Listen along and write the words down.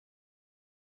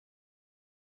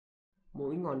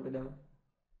Moving on to the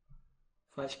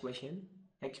first question.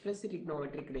 Express the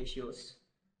trigonometric ratios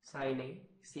sin A,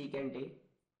 secant A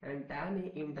and tan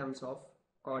A in terms of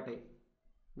cot A.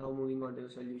 Now moving on to the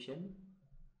solution.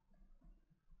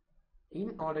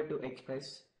 In order to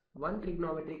express one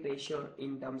trigonometric ratio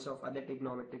in terms of other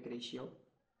trigonometric ratio,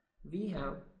 we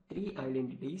have three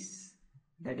identities,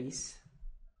 that is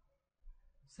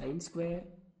sin square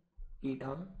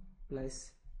theta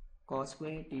plus cos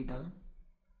square theta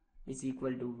is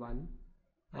equal to 1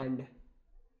 and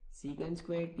secant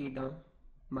square theta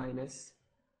minus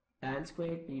tan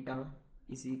square theta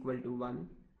is equal to 1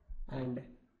 and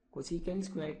cosecant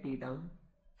square theta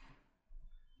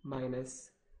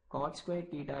minus cot square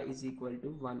theta is equal to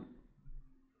 1.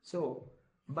 So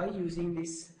by using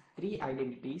these three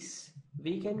identities,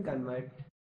 we can convert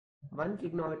one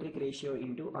trigonometric ratio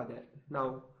into other.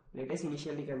 Now let us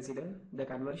initially consider the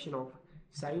conversion of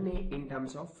sin A in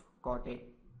terms of cot A.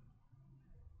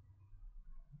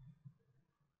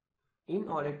 In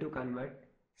order to convert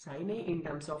sin A in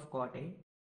terms of cot A,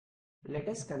 let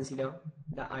us consider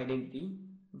the identity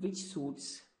which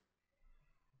suits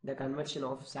the conversion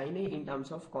of sin A in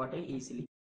terms of cot A easily.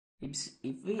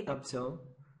 If we observe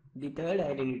the third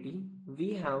identity,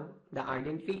 we have the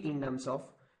identity in terms of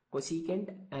cosecant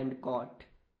and cot.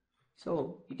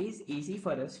 So it is easy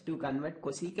for us to convert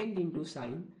cosecant into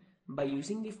sin by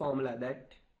using the formula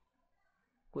that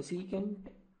cosecant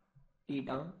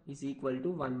theta is equal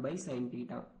to 1 by sin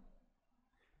theta.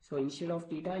 So instead of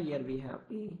theta, here we have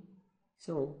A.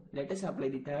 So let us apply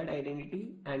the third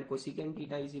identity, and cosecant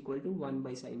theta is equal to 1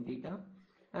 by sin theta,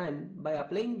 and by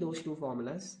applying those two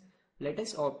formulas, let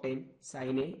us obtain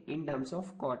sin A in terms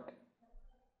of cot.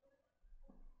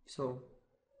 So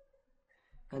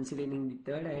considering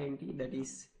the third identity, that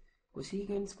is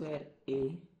cosecant square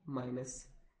A minus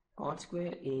cot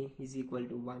square A is equal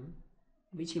to 1,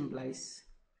 which implies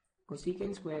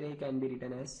cosecant square A can be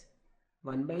written as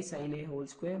 1 by sin A whole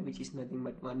square, which is nothing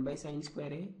but 1 by sin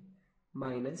square A,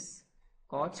 minus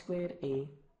cot square A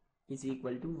is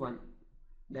equal to 1.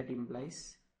 That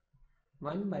implies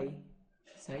 1 by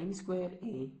sin square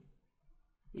A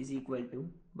is equal to,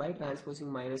 by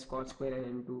transposing minus cot square A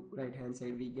into right hand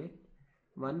side, we get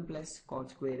 1 plus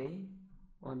cot square A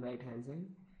on right hand side,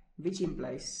 which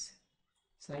implies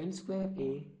sin square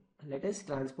A. Let us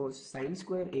transpose sin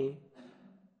square A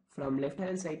from left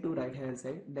hand side to right hand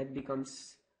side. That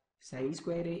becomes sin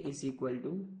square A is equal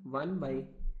to 1 by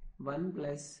 1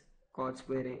 plus cot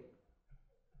square A.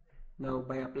 Now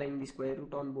by applying the square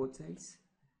root on both sides,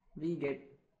 we get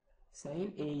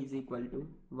sin A is equal to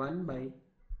 1 by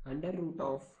under root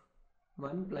of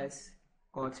 1 plus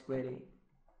cot square A.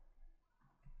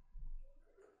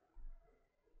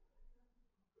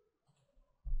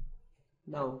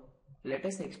 Now let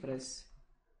us express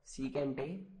secant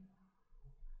A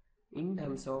in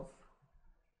terms of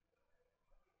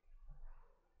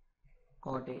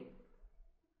cot A.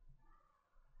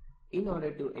 In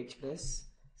order to express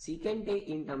secant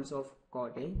A in terms of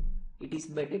cot A, it is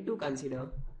better to consider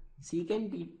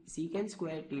secant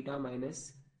square theta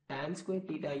minus tan square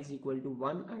theta is equal to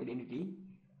 1 identity,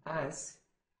 as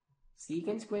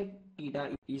secant square theta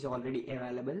is already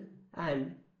available,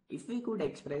 and if we could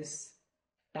express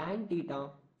tan theta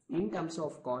in terms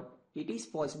of cot, it is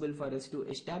possible for us to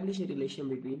establish a relation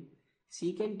between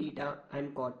secant theta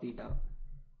and cot theta.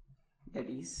 That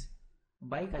is,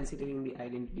 by considering the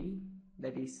identity,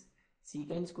 that is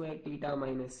secant square theta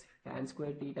minus tan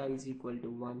square theta is equal to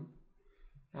 1,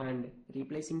 and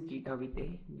replacing theta with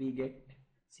A, we get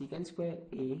secant square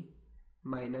A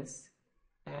minus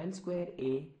tan square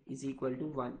A is equal to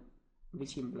 1,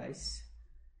 which implies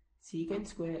secant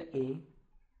square A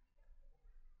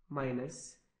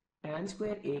minus tan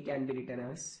square A can be written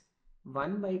as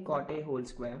 1 by cot A whole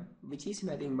square, which is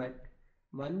nothing but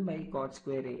 1 by cot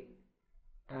square A,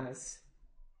 as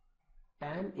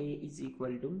tan A is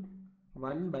equal to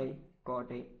 1 by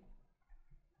cot A.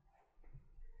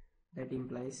 That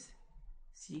implies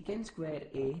secant square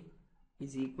A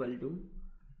is equal to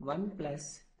 1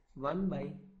 plus 1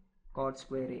 by cot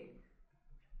square A.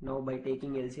 Now by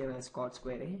taking LCM as cot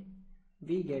square A,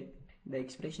 we get the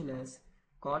expression as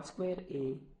cot square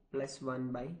A plus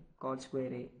 1 by cot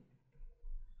square A.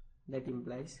 That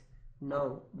implies,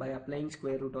 now by applying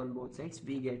square root on both sides,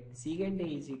 we get secant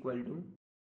A is equal to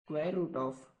square root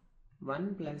of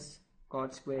 1 plus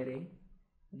cot square A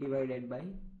divided by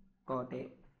cot A.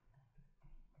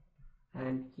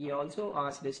 And he also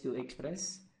asked us to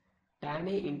express tan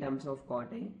A in terms of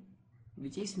cot A,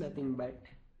 which is nothing but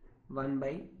 1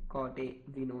 by cot A,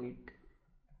 we know it.